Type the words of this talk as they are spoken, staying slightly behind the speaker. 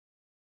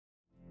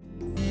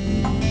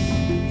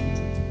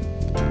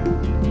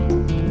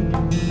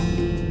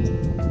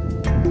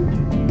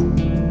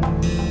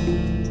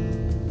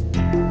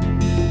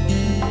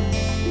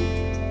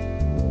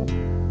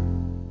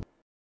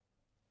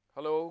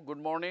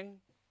morning.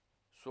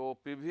 So,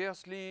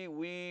 previously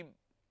we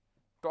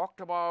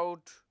talked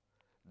about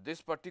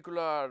this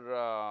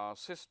particular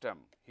system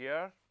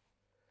here,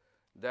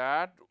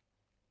 that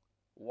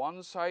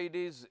one side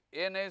is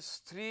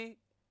NH3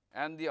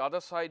 and the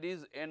other side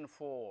is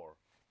N4,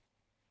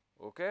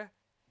 okay?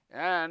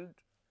 And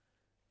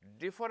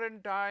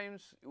different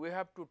times we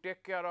have to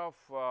take care of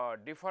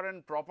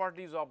different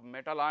properties of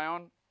metal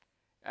ion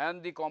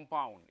and the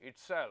compound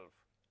itself.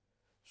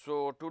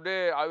 So,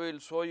 today I will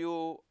show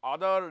you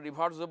other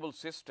reversible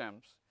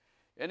systems.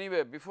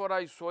 Anyway, before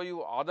I show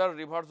you other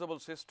reversible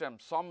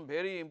systems, some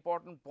very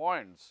important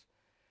points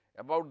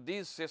about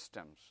these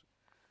systems.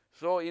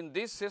 So, in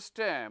this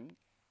system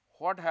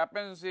what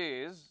happens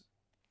is,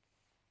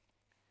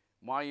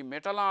 my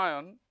metal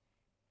ion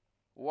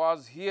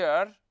was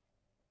here,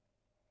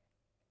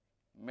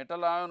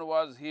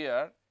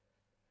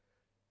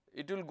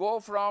 it will go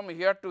from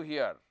here to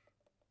here.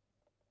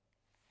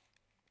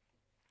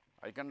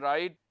 I can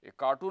write a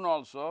cartoon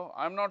also.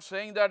 I am not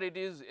saying that it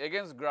is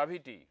against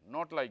gravity,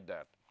 not like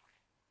that.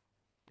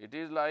 It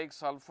is like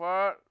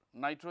sulfur,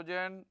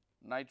 nitrogen,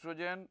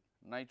 nitrogen,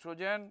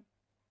 nitrogen,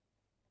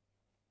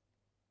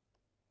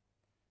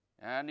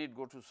 and it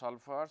go to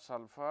sulfur,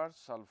 sulfur,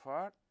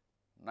 sulfur,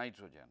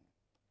 nitrogen.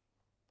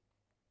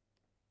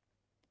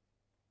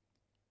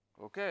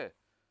 Okay.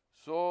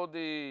 So,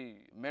 the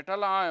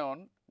metal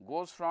ion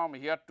goes from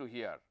here to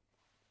here.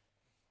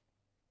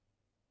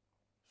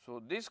 So,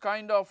 this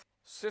kind of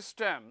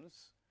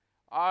systems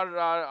are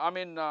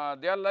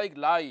they are like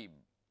live.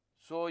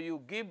 So, you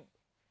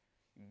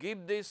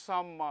give this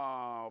some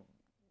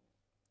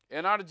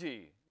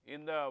energy.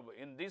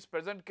 In this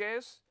present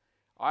case,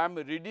 I am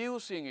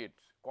reducing it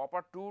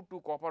copper 2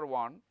 to copper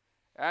 1,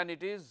 and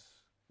it is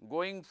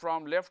going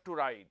from left to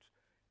right.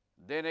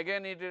 Then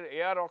again it is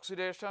air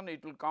oxidation,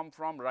 it will come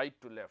from right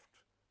to left.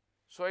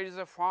 So, it is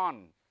a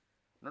fun.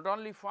 Not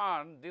only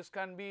fun, this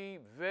can be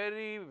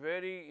very,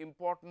 very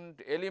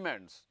important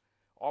elements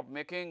of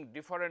making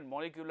different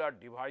molecular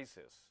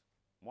devices,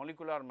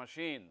 molecular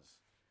machines,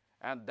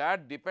 and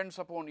that depends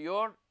upon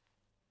your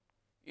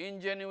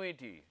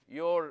ingenuity,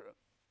 your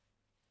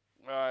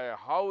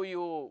how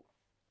you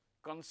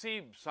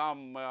conceive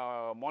some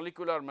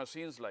molecular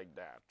machines like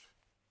that.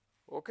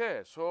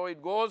 Okay. So,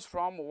 it goes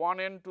from one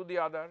end to the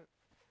other.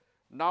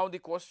 Now, the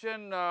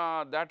question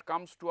that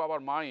comes to our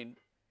mind,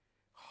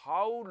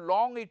 how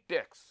long it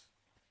takes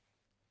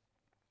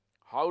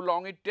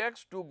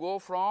to go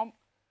from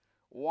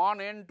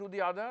one end to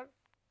the other?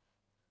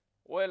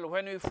 Well,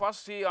 when we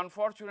first see,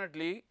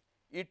 unfortunately,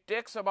 it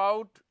takes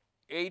about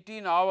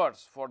 18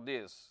 hours for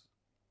this,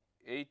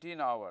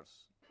 18 hours.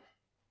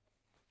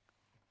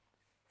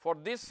 For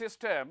this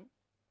system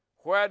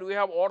where we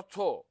have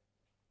ortho,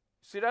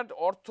 see that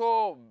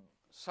ortho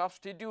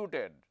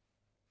substituted.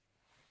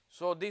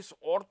 So, this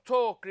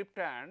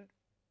orthocryptand,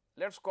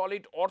 let us call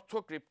it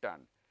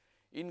orthocryptand.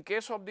 In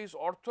case of this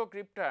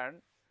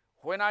orthocryptand,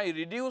 when I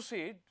reduce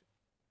it,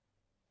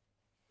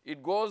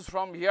 it goes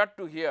from here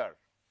to here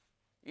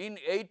in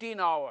 18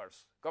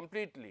 hours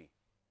completely.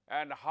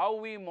 And how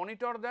we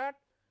monitor that?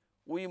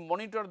 We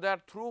monitor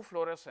that through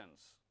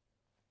fluorescence.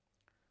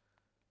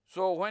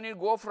 So, when it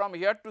go from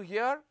here to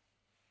here,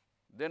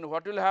 then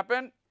what will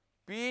happen?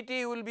 PET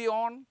will be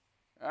on,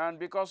 and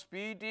because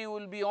PET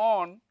will be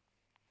on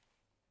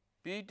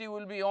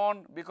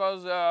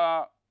because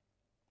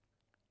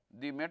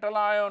the metal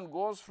ion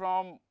goes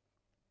from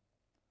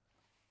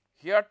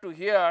here to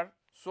here.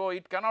 So,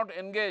 it cannot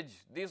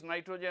engage this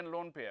nitrogen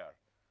lone pair.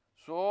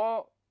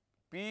 So,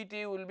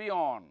 PET will be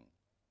on,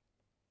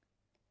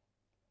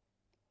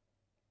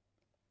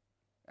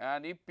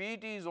 and if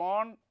PET is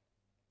on,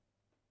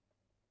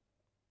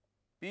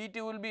 PET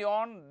will be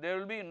on, there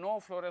will be no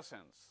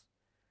fluorescence.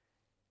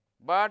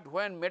 But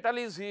when metal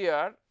is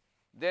here,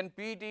 then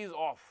PET is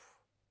off.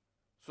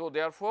 So,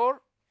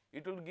 therefore,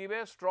 it will give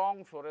a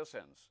strong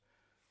fluorescence.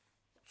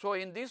 So,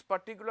 in this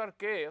particular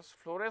case,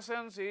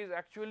 fluorescence is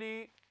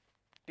actually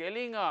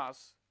telling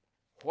us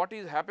what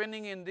is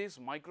happening in this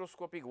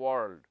microscopic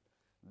world,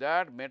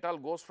 that metal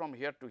goes from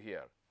here to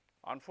here.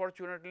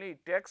 Unfortunately,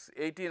 it takes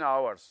 18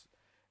 hours,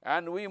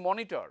 and we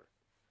monitor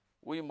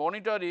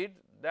it,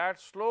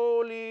 that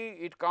slowly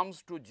it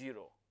comes to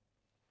 0.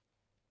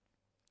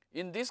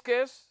 In this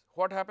case,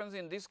 what happens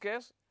in this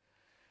case?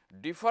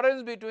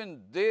 Difference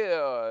between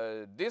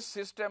this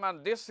system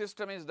and this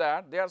system is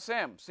that they are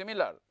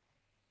similar.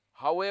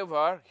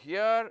 However,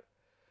 here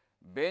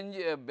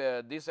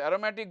this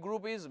aromatic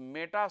group is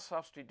meta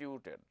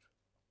substituted.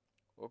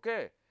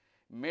 Okay.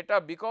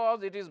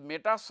 Because it is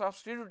meta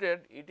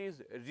substituted, it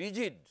is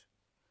rigid.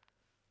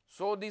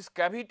 So, this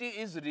cavity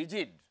is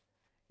rigid.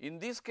 In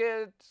this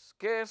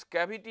case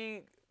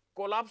cavity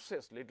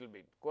collapses little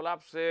bit,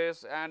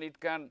 and it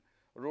can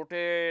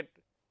rotate,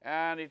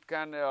 and it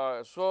can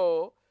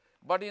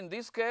but in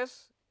this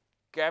case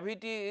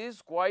cavity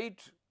is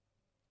quite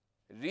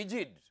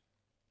rigid.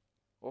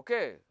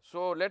 Okay.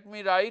 So, let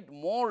me write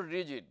more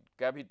rigid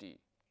cavity,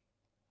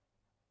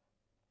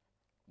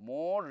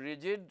 more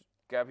rigid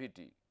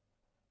cavity.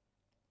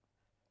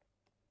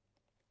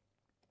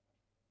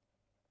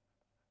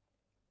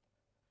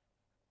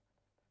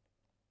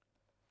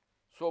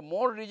 So,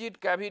 more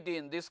rigid cavity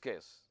in this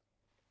case.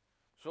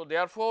 So,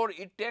 therefore,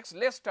 it takes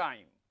less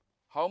time.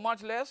 How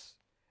much less?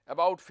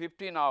 About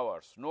 15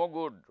 hours, no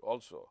good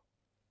also.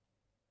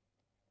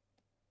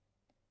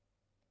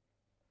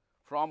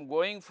 From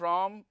going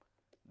from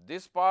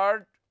this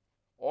part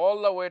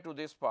all the way to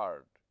this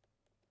part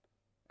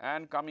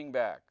and coming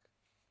back.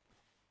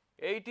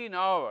 18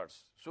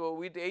 hours. So,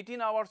 with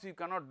 18 hours you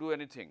cannot do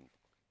anything.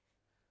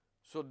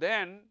 So,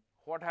 then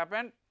what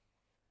happened?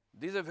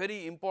 This is a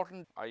very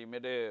important, I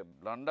made a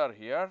blunder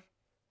here.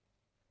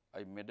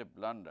 I made a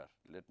blunder.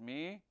 Let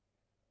me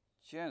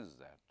change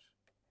that.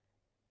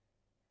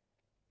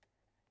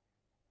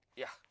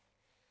 Yeah.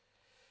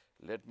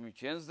 Let me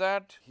change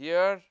that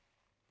here.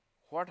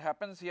 What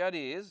happens here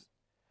is,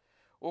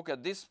 okay,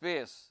 this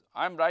space,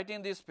 I am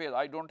writing this space,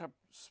 I do not have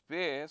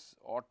space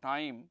or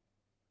time.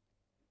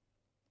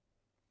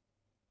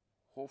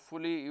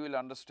 Hopefully, you will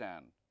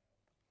understand.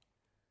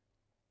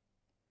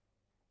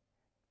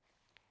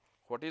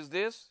 What is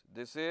this?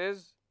 This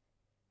is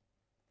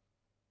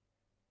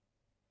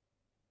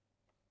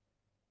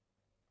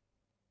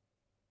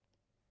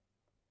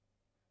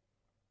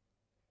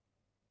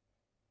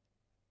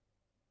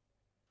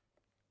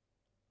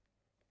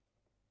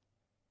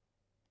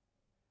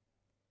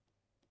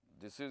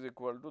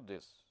equal to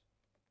this.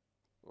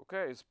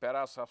 Okay, is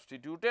para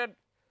substituted,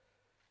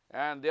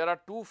 and there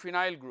are two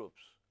phenyl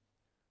groups.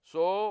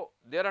 So,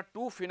 there are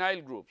two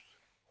phenyl groups.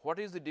 What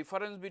is the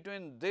difference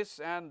between this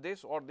and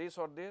this, or this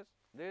or this?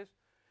 This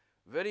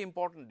very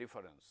important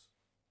difference.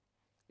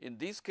 In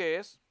this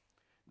case,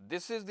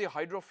 this is the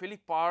hydrophilic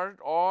part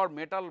or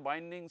metal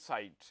binding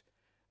site.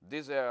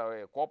 This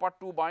copper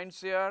 2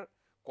 binds here,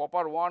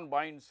 copper 1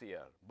 binds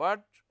here,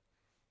 but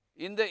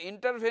in the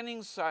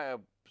intervening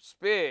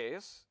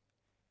space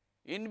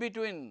in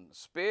between,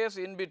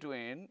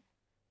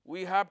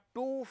 we have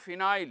two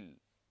phenyl.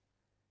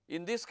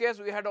 In this case,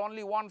 we had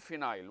only one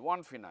phenyl,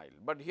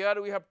 but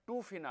here we have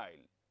two phenyl.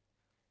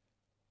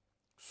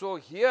 So,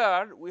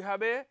 here we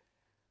have a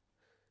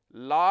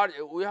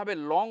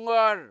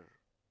longer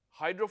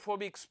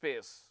hydrophobic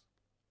space,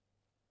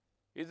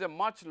 is a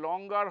much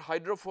longer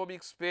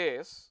hydrophobic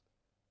space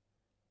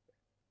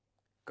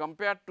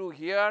compared to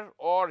here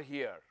or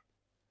here.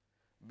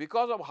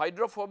 Because of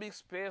hydrophobic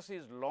space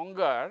is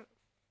longer,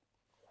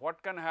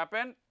 what can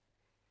happen?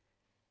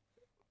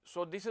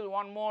 So, this is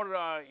one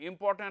more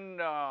important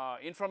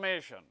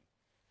information.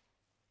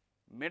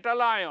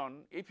 Metal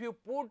ion, if you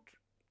put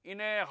in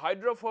a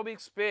hydrophobic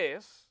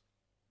space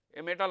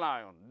a metal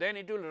ion, then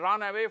it will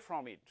run away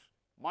from it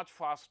much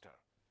faster.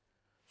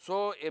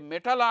 So, a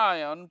metal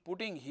ion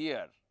putting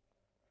here,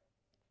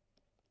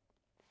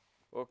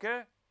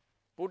 okay,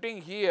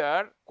 putting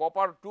here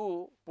copper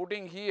 2,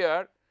 putting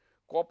here,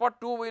 copper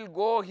 2 will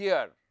go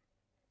here,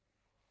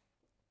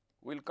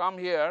 will come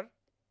here.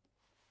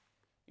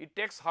 It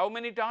takes how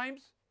many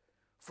times?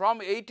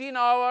 From 18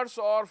 hours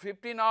or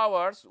 15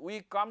 hours,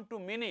 we come to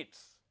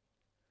minutes.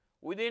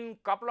 Within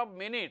couple of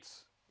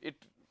minutes, it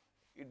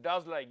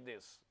does like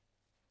this.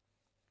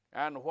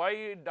 And why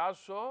it does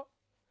so?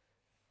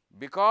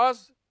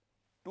 Because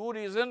two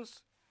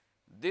reasons.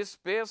 This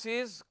space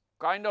is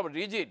kind of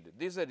rigid.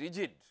 This is a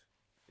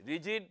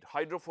rigid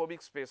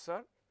hydrophobic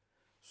spacer.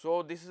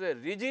 So, this is a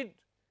rigid.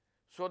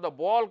 So, the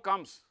ball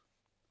comes,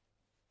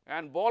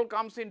 and ball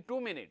comes in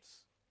 2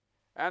 minutes,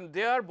 and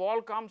their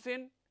ball comes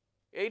in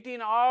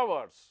 18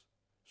 hours.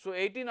 So,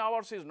 18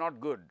 hours is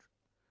not good,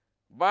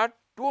 but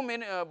 2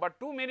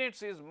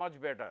 minutes is much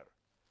better.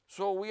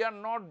 So, we are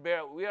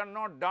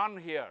not done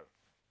here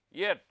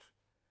yet.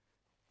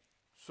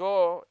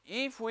 So,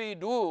 if we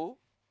do,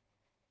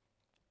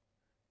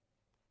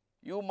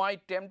 you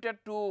might tempted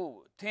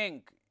to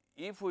think,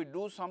 if we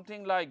do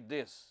something like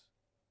this,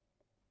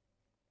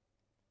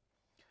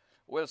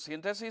 well,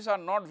 synthesis are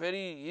not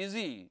very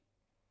easy,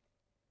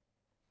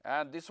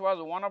 and this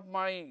was one of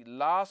my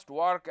last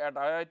work at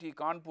IIT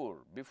Kanpur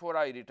before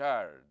I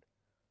retired.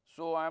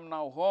 So, I am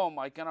now home,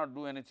 I cannot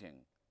do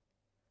anything,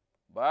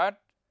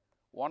 but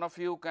one of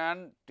you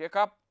can take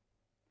up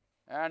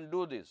and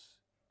do this.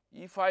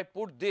 If I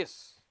put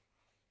this,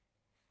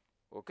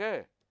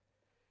 okay,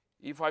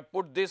 if I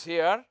put this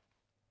here,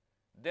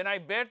 then I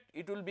bet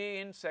it will be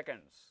in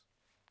seconds,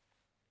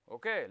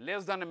 okay,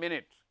 less than a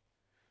minute.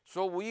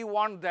 So, we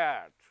want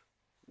that,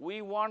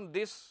 we want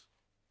this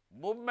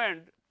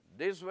movement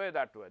this way,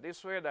 that way,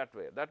 this way, that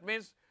way. That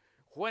means,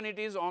 when it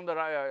is on the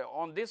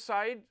on this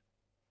side,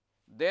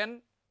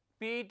 then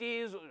PET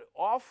is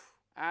off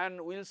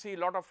and we will see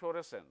lot of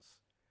fluorescence,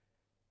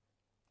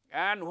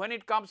 and when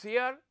it comes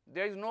here,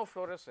 there is no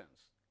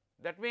fluorescence.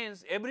 That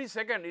means, every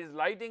second is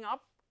lighting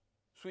up,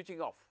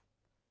 switching off,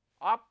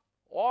 up,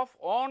 off,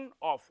 on,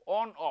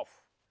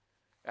 off,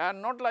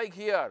 and not like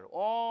here,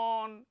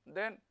 on,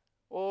 then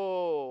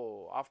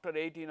after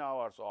 18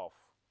 hours off,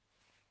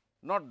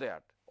 not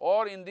that.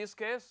 Or in this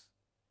case,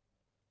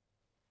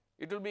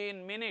 it will be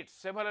in minutes,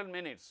 several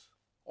minutes,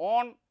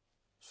 on,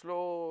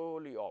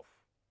 slowly off.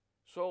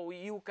 So,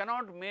 you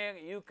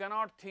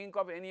cannot think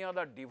of any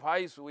other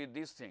device with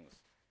these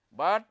things,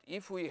 but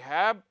if we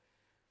have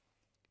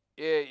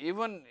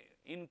even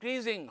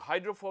increasing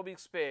hydrophobic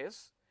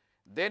space,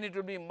 then it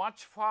will be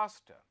much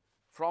faster.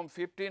 From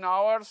 15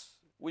 hours,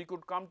 we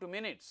could come to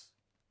minutes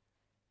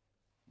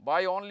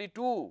by only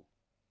 2.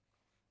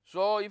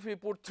 So, if we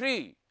put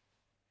 3,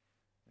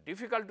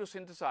 difficult to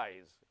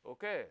synthesize.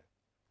 Okay.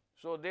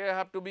 So, there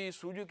have to be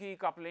Suzuki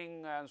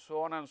coupling and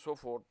so on and so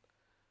forth,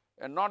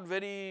 and not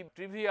very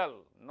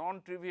trivial,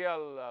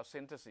 non-trivial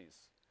synthesis.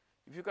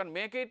 If you can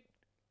make it,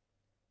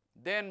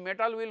 then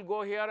metal will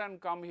go here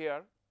and come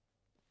here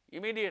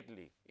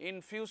immediately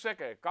in few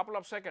seconds, couple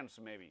of seconds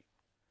maybe.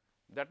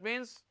 That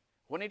means,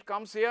 when it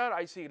comes here,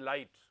 I see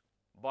light,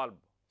 bulb,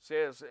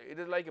 says it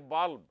is like a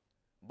bulb,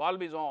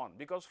 bulb is on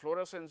because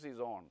fluorescence is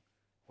on.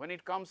 When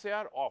it comes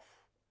here, off.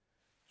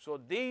 So,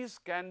 these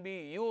can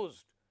be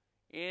used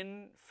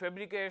in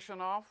fabrication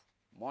of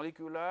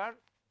molecular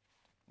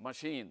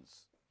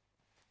machines.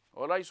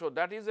 All right. So,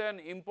 that is an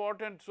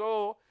important.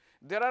 So,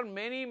 there are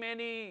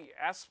many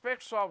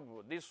aspects of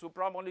these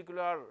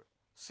supramolecular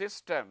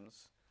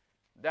systems,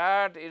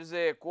 that is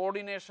a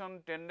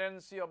coordination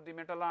tendency of the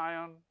metal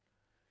ion,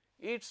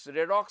 its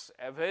redox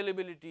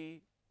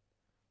availability,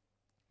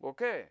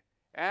 okay,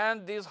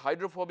 and this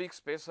hydrophobic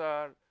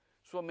spacer.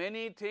 So,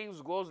 many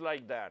things goes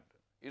like that.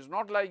 It is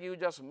not like you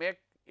just make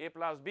A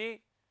plus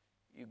B,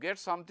 you get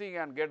something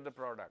and get the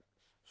product.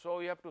 So,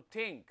 you have to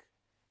think,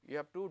 you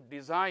have to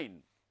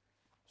design.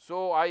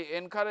 So, I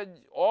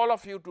encourage all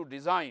of you to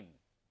design.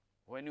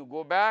 When you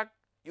go back,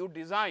 you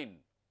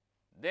design,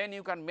 then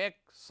you can make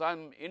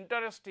some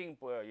interesting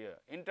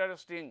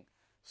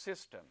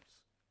systems.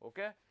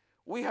 Okay.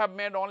 We have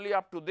made only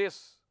up to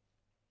this,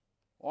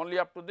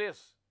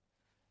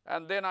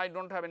 and then I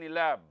do not have any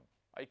lab,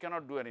 I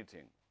cannot do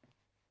anything.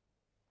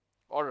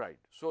 All right.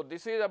 So,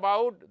 this is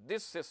about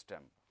this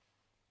system.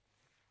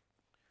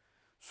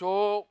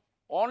 So,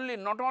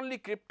 not only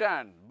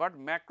cryptan, but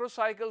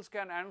macrocycles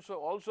can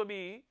also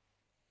be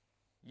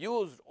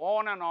used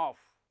on and off,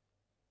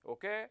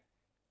 okay.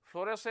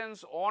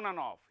 Fluorescence on and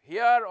off.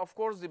 Here of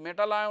course, the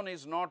metal ion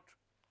is not,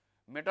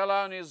 metal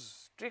ion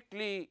is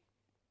strictly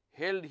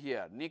held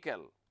here,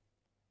 nickel.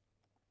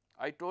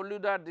 I told you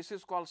that this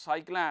is called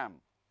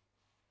cyclam,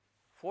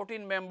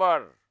 14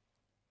 member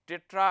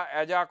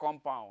tetra-aza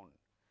compound.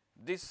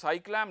 This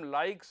cyclam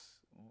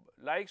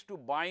likes to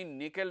bind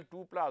nickel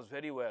 2 plus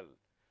very well,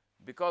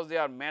 because they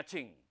are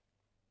matching,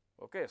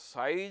 okay.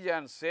 Size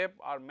and shape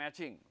are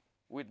matching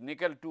with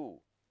nickel 2.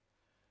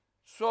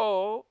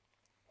 So,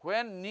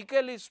 when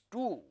nickel is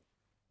 2,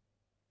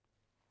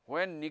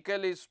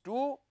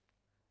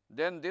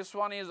 then this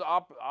one is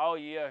up out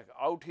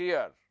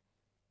here,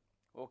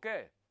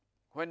 okay,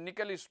 when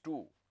nickel is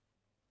 2.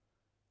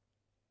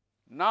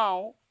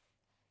 Now,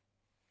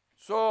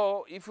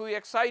 so if we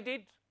excite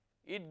it,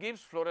 it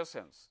gives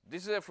fluorescence.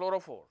 This is a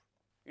fluorophore.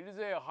 It is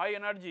a high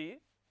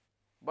energy,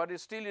 but it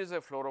still is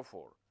a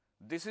fluorophore.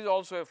 This is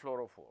also a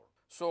fluorophore.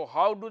 So,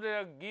 how do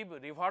they give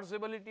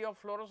reversibility of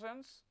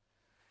fluorescence?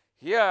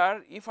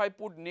 Here, if I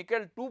put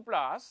nickel 2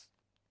 plus,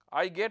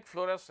 I get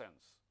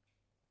fluorescence,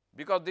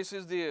 because this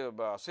is the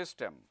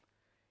system.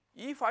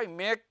 If I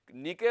make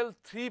nickel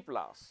 3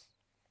 plus,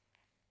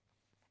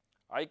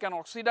 I can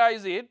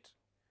oxidize it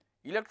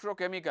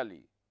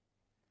electrochemically.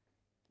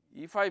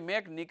 If I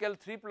make nickel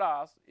 3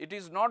 plus, it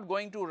is not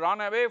going to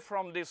run away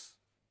from this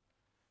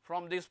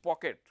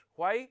pocket.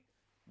 Why?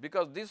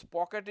 Because this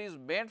pocket is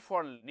made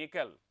for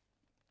nickel.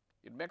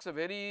 It makes a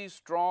very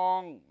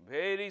strong,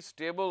 very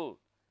stable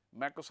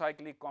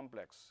macrocyclic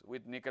complex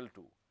with nickel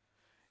 2.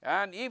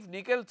 And if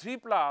nickel 3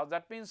 plus,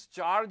 that means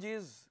charge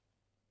is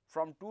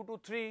from 2 to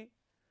 3.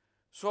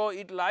 So,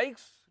 it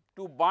likes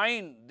to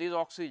bind this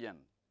oxygen.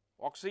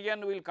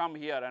 Oxygen will come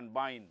here and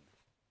bind.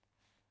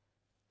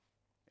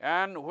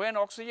 And when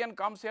oxygen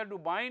comes here to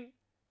bind,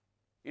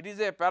 it is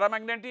a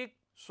paramagnetic,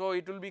 so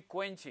it will be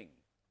quenching.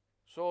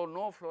 So,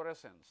 no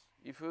fluorescence.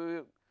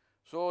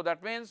 So,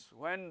 that means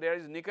when there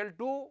is nickel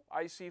 2,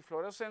 I see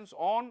fluorescence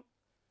on,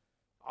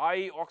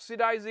 I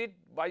oxidize it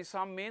by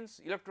some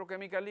means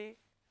electrochemically,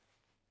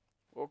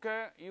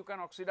 okay. You can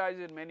oxidize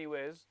it many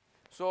ways.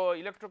 So,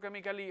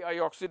 electrochemically I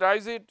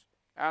oxidize it,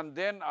 and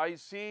then I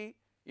see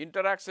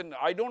interaction,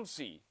 I do not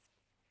see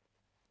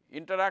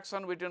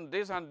interaction between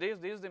this and this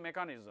is the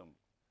mechanism.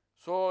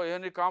 So,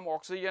 when it come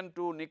oxygen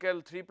to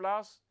nickel 3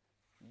 plus,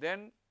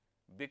 then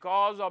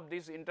because of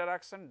this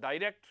interaction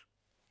direct,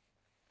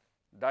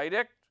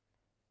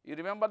 you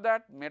remember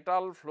that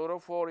metal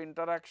fluorophore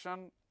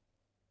interaction,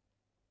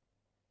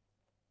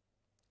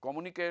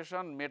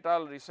 communication,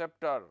 metal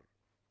receptor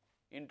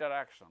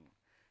interaction.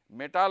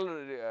 Metal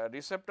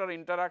receptor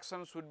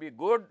interaction should be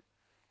good,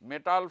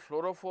 metal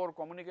fluorophore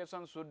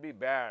communication should be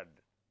bad,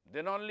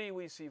 then only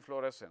we see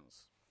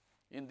fluorescence.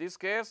 In this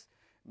case,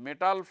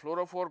 metal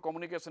fluorophore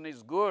communication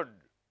is good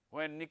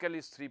when nickel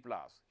is 3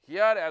 plus,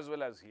 here as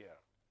well as here.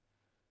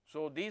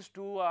 So, these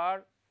two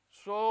are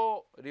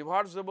so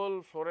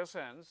reversible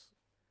fluorescence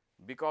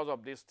because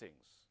of these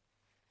things.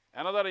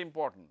 Another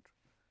important,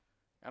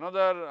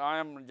 I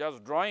am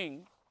just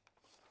drawing,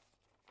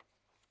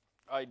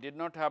 I did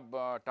not have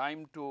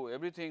time to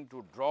everything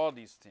to draw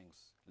these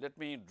things. Let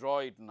me draw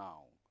it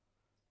now.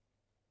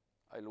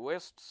 I will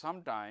waste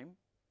some time,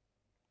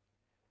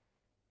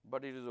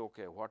 but it is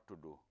okay. What to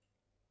do?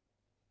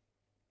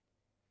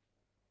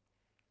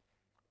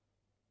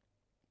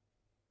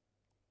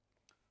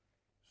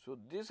 So,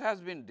 this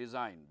has been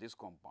designed, this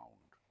compound.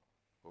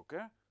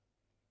 Okay?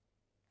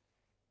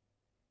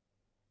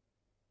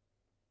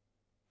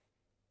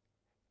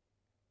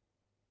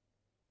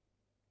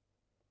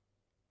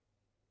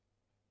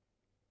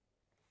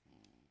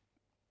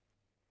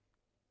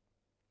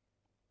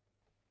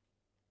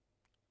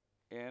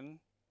 N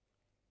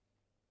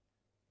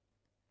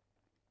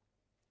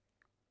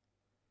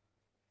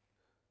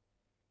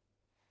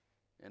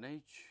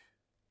NH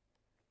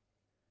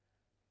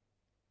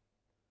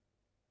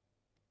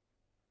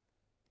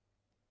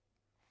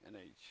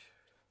NH.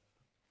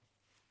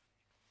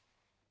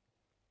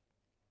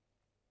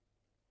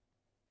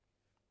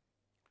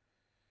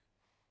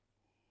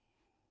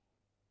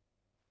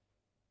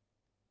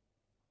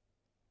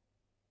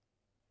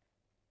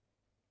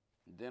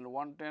 Then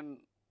 110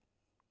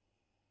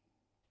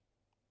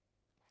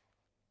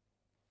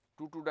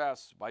 2,2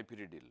 dash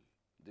bipyridine.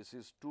 This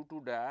is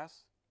 2,2 dash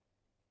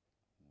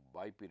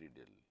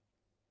bipyridine.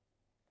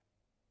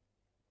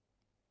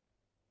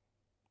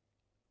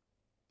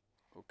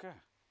 Okay.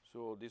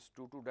 So, this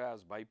 2,2 dash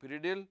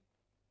bipyridine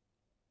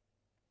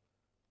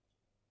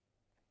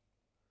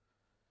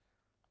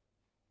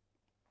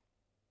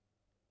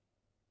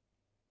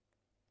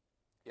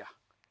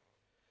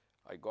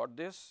I got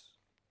this,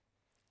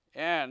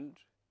 and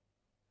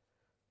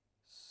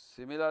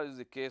similar is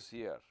the case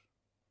here.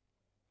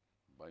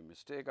 By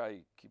mistake,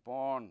 I keep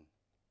on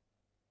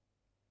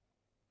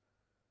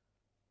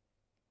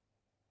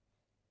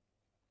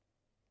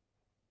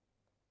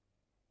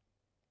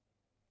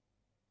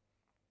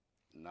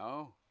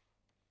now.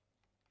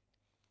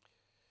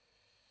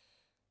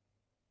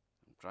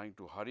 I am trying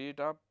to hurry it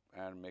up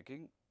and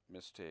making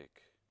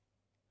mistake.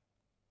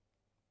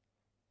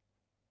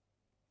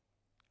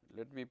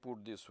 Let me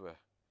put this way.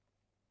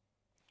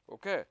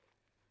 Okay.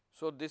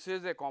 So, this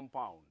is a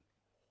compound.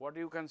 What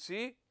you can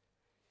see?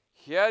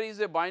 Here is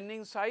a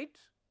binding site,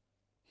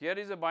 here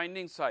is a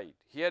binding site,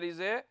 here is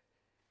a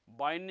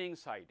binding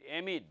site,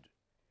 amide.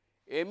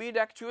 Amide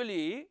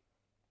actually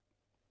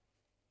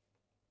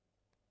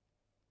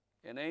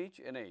NH,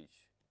 NH.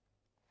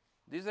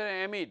 This is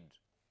an amide.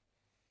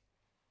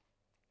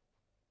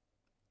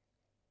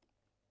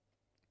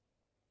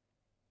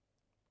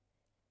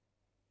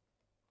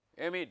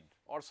 Amide,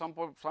 or some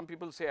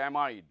people say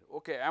amide.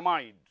 Okay,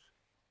 amide.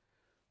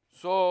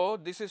 So,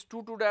 this is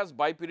 2,2 dash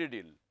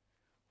bipyridine.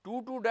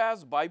 2,2 dash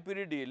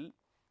bipyridine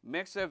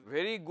makes a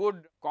very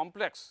good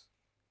complex,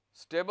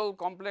 stable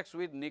complex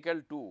with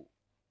nickel 2.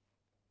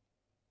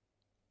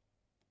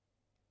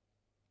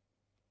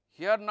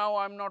 Here now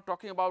I am not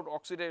talking about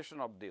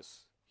oxidation of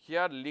this.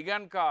 Here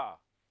ligand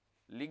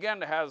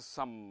has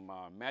some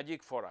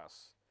magic for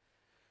us.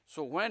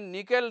 So, when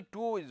nickel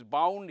 2 is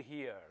bound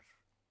here,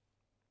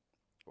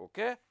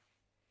 okay,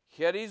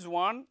 here is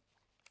one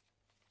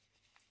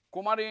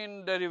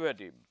coumarin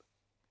derivative.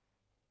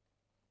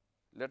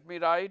 Let me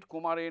write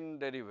coumarin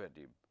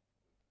derivative.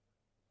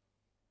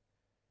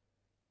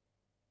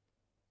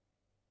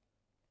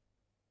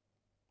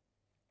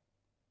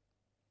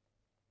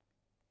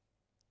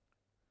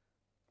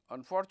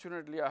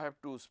 Unfortunately, I have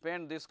to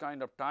spend this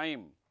kind of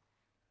time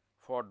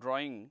for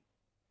drawing,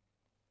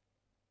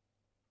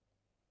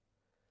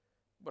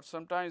 but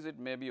sometimes it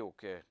may be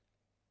okay.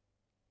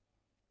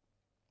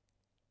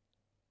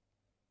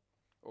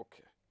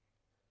 Okay.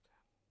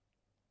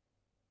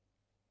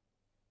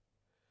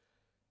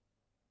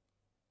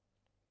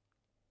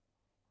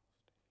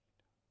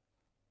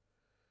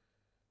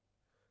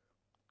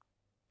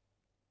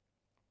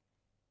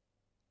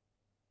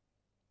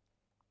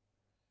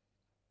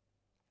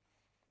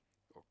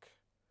 Okay.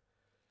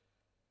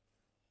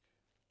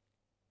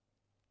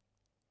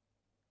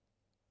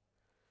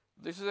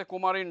 This is a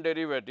coumarin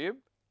derivative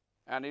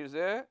and it is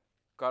a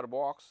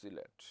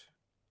carboxylate.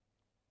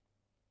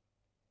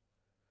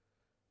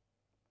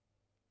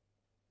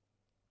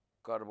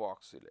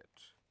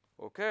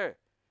 Okay.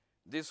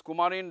 This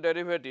coumarin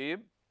derivative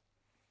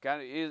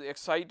is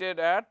excited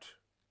at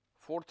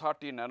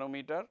 430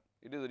 nanometer.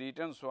 It is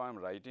written, so I am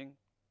writing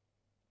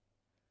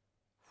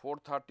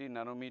 430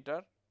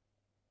 nanometer.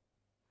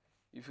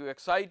 If you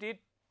excite it,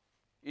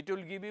 it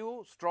will give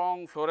you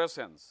strong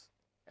fluorescence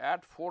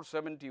at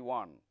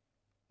 471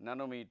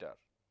 nanometer.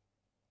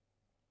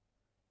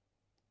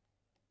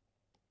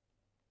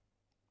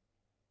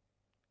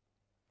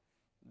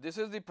 This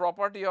is the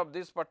property of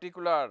this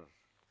particular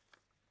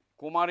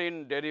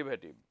coumarin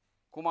derivative,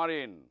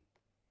 coumarin,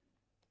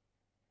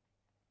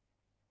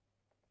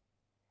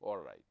 all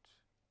right.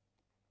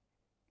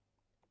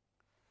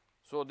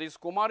 So, this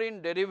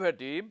coumarin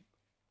derivative,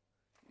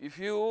 if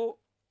you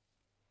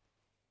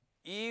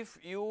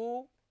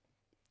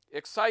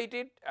excite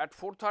it at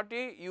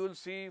 430, you will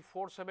see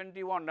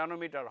 471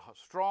 nanometer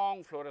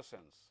strong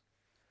fluorescence.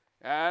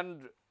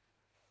 And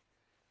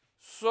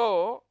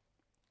so,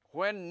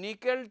 when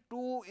nickel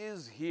 2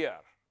 is here,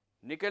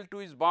 nickel 2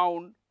 is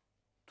bound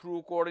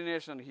through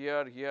coordination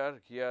here, here,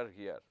 here,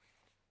 here.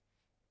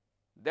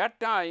 That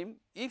time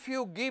if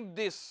you give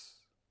this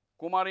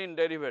coumarin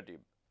derivative,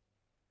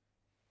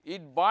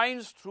 it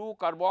binds through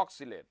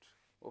carboxylate,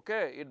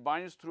 okay, it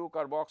binds through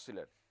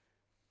carboxylate.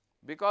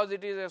 Because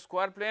it is a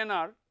square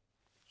planar,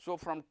 so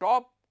from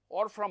top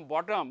or from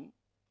bottom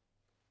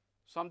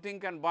something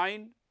can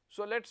bind.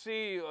 So, let us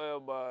see,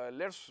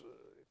 let us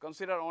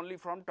consider only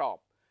from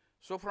top.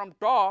 So, from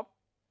top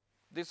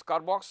this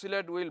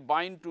carboxylate will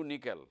bind to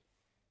nickel.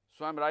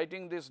 So, I am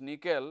writing this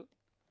nickel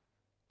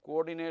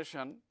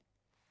coordination,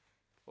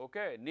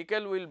 okay.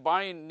 Nickel will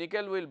bind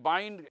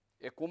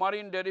a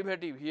coumarin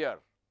derivative here,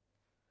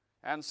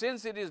 and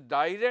since it is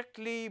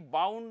directly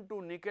bound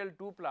to nickel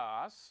 2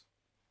 plus,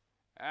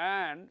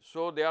 and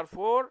so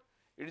therefore,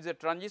 it is a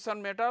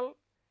transition metal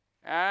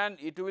and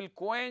it will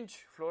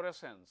quench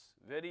fluorescence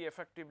very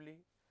effectively.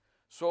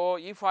 So,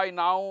 if I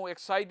now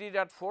excite it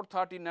at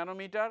 430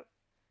 nanometer,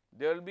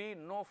 there will be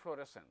no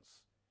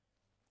fluorescence,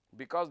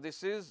 because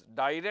this is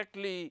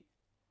directly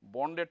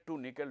bonded to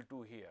nickel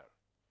 2 here.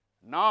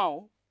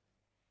 Now,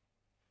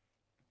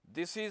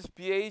 this is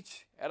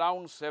pH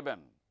around 7.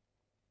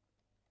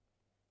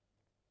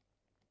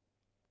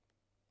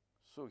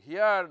 So,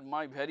 here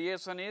my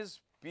variation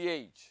is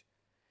pH.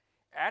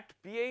 At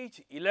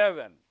pH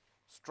 11,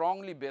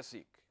 strongly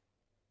basic,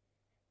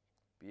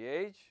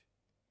 pH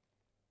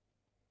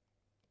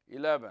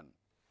 11.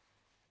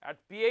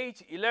 At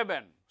pH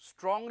 11,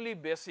 strongly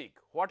basic,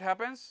 what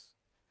happens?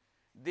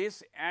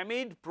 These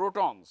amide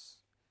protons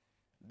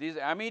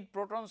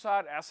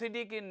are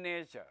acidic in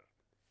nature,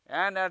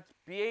 and at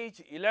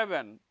pH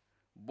 11,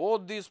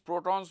 both these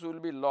protons will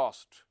be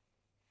lost.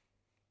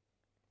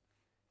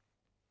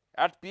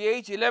 At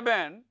pH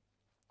 11,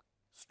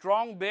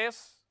 strong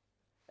base,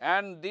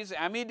 and this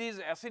amide is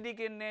acidic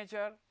in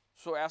nature.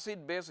 So,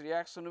 acid base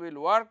reaction will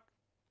work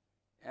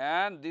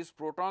and these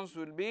protons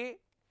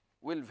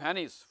will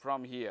vanish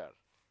from here,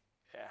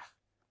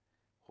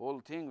 whole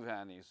thing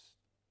vanish,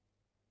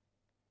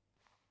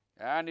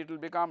 and it will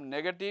become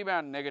negative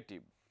and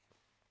negative.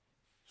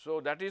 So,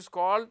 that is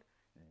called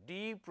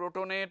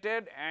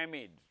deprotonated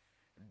amide.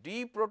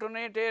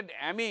 Deprotonated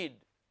amide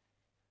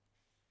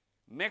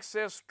makes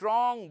a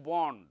strong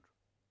bond,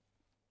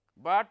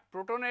 but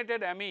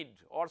protonated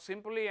amide or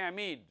simply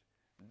amide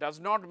does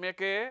not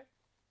make a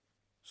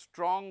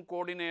strong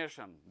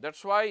coordination. That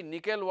is why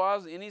nickel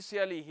was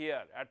initially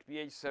here at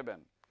pH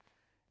 7,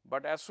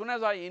 but as soon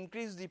as I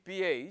increase the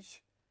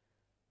pH,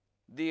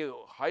 the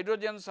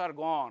hydrogens are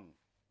gone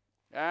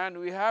and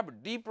we have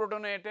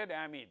deprotonated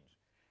amide.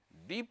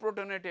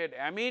 Deprotonated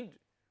amide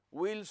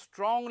will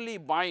strongly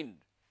bind.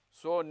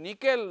 So,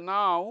 nickel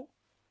now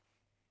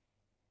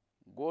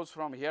goes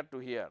from here to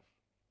here,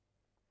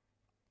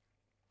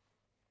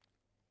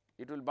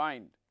 it will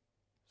bind,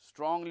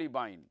 strongly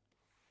bind,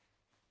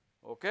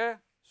 okay.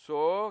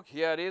 So,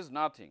 here is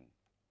nothing,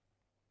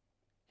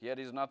 here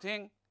is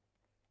nothing,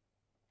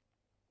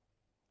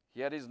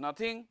 here is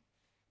nothing,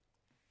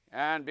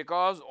 and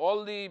because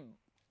all the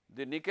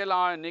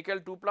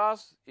nickel 2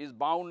 plus is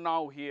bound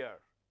now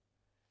here,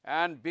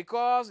 and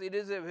because it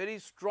is a very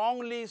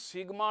strongly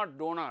sigma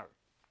donor,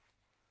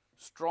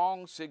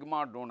 strong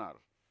sigma donor,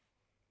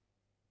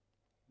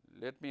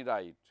 let me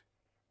write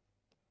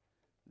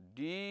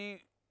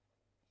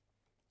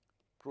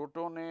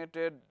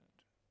deprotonated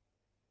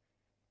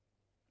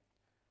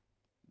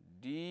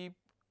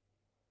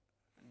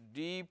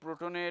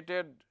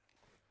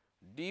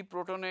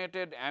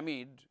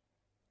amide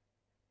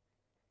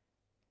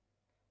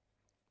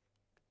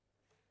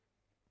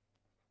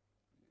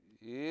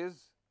is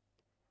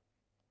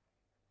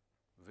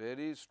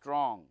very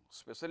strong,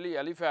 especially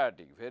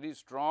aliphatic, very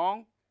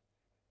strong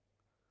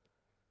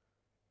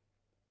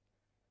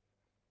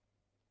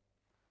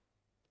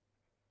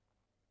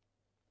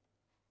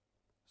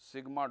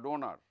sigma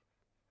donor.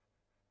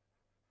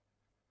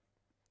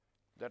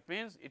 That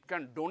means, it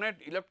can donate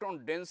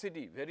electron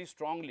density very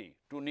strongly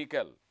to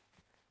nickel.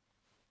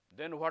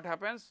 Then what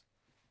happens?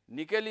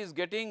 Nickel is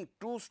getting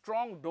two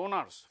strong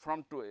donors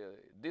from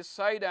this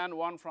side and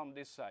one from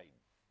this side.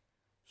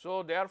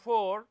 So,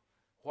 therefore,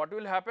 what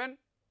will happen?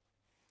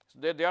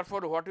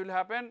 Therefore, what will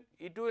happen?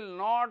 It will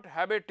not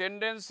have a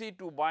tendency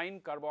to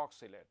bind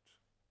carboxylate.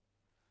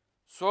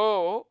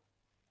 So,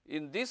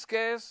 in this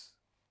case,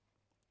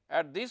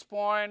 at this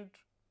point,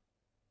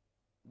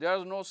 there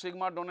is no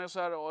sigma donor,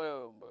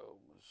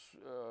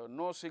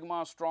 no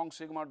sigma, strong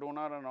sigma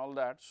donor and all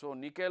that. So,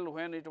 nickel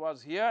when it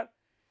was here,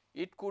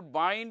 it could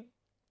bind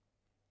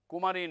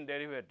coumarin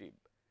derivative,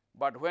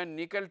 but when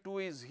nickel 2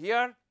 is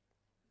here,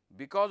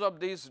 because of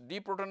this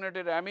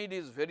deprotonated amide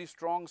is very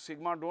strong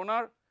sigma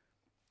donor,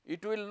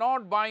 it will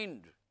not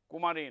bind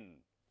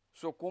coumarin.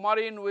 So,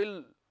 coumarin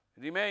will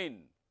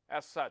remain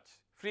as such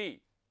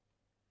free.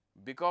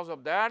 Because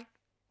of that,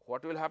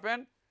 what will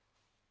happen?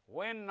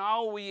 When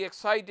now we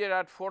excite it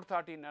at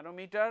 430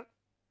 nanometer,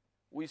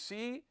 we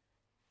see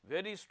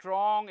very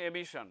strong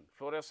emission,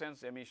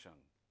 fluorescence emission.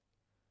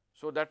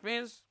 So, that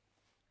means,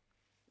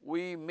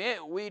 we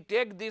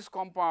take this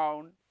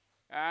compound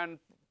and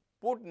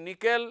put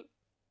nickel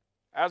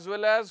as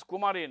well as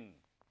coumarin.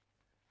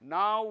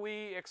 Now,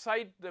 we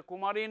excite the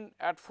coumarin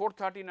at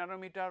 430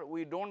 nanometer,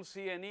 we do not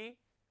see any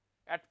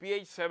at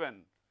pH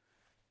 7,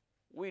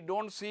 we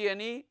do not see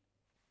any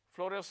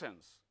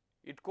fluorescence,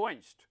 it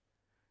quenched.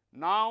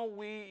 Now,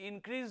 we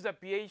increase the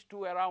pH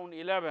to around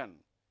 11,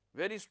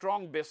 very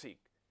strong basic,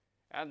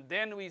 and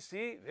then we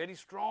see very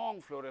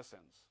strong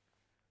fluorescence.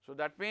 So,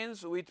 that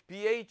means with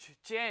pH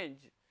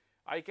change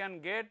I can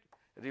get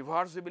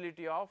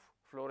reversibility of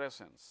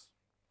fluorescence.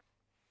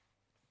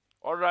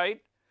 All right.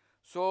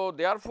 So,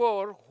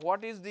 therefore,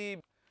 what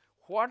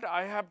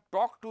I have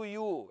talked to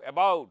you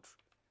about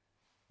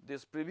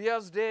this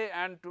previous day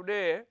and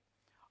today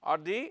are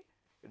the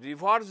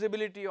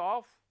reversibility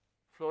of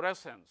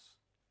fluorescence.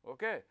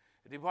 Okay.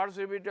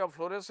 Reversibility of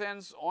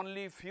fluorescence,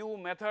 only few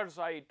methods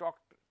I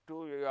talked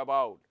to you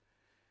about.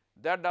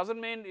 That does not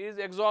mean it is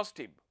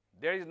exhaustive,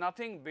 there is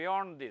nothing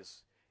beyond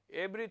this,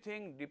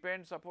 everything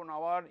depends upon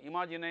our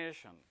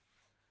imagination.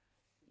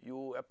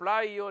 You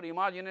apply your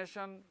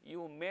imagination,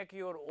 you make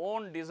your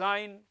own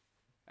design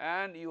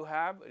and you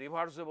have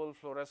reversible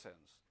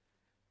fluorescence.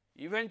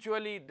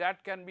 Eventually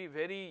that can be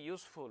very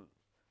useful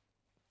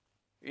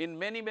in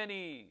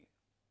many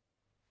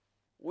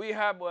we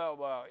have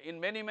in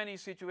many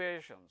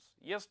situations.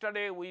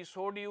 Yesterday we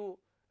showed you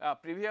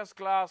previous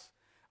class,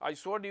 I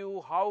showed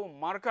you how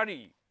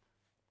mercury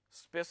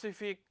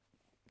specific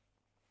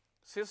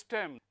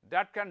system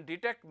that can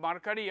detect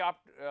mercury up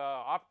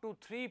to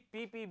 3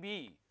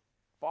 ppb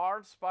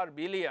parts per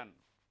billion,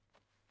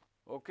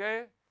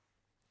 okay,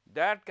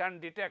 that can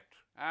detect,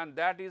 and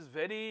that is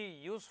very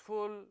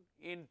useful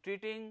in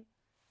treating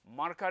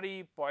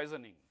mercury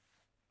poisoning.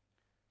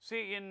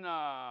 See, in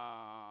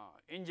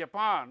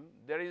Japan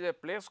there is a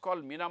place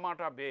called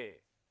Minamata Bay,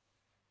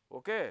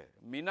 okay,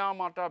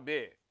 Minamata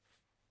Bay,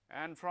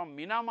 and from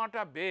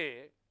Minamata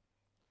Bay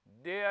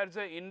there is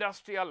an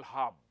industrial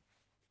hub.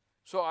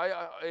 So,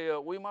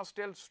 we must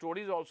tell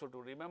stories also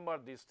to remember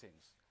these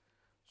things.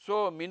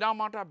 So,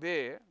 Minamata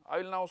Bay, I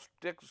will now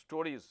take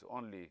stories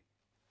only.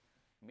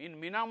 In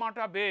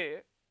Minamata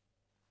Bay,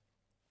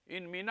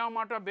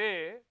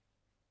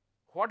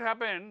 what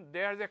happened?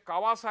 There is a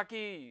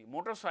Kawasaki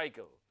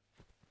motorcycle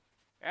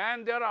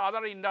and there are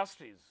other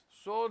industries.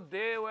 So,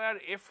 they were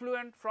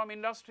effluent from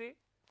industry,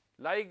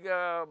 like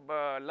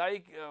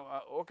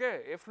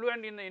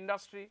effluent in the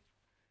industry,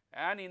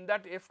 and in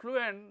that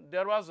effluent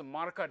there was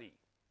mercury.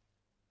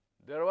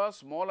 There was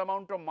small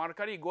amount of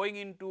mercury going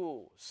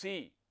into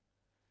sea,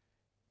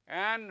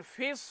 and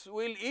fish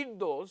will eat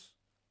those,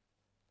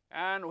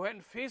 and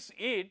when fish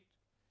eat,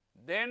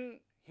 then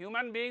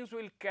human beings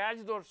will catch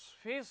those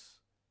fish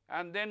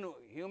and then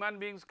human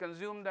beings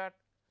consume that.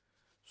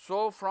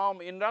 So, from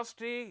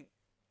industry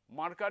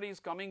mercury is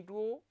coming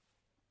to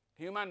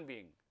human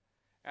being,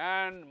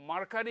 and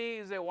mercury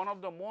is one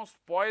of the most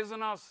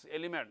poisonous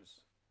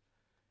elements.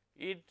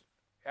 It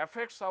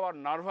affects our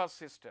nervous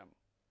system.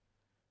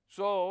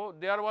 So,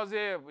 there was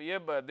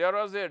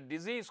a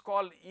disease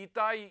called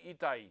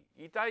itai.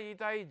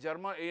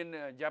 Itai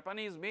in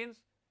Japanese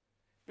means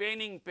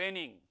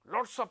paining,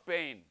 lots of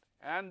pain,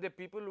 and the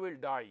people will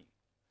die.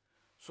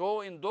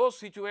 So, in those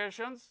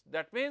situations,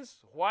 that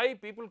means why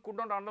people could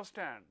not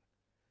understand.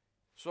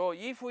 So,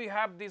 if we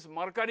have this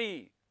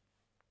mercury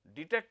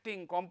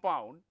detecting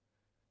compound,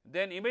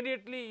 then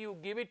immediately you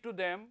give it to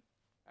them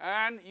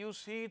and you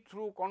see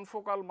through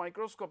confocal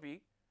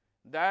microscopy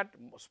that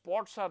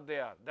spots are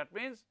there. That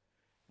means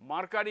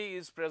mercury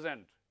is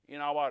present in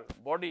our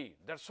body.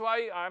 That is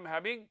why I am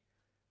having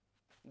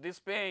this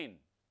pain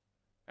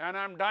and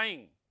I am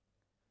dying.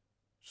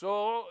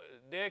 So,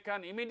 they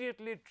can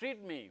immediately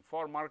treat me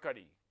for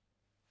mercury,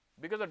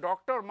 because the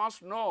doctor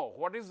must know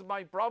what is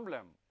my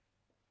problem.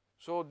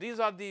 So, these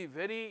are the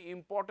very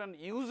important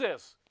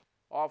uses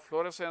of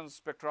fluorescence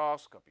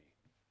spectroscopy,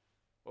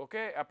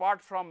 okay,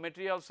 apart from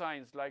material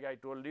science like I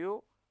told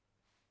you.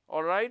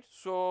 All right.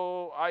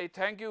 So, I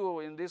thank you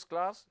in this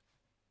class.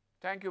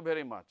 Thank you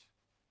very much.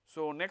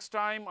 So, next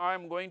time I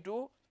am going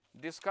to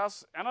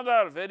discuss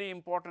another very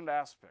important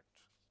aspect.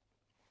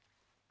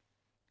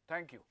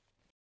 Thank you.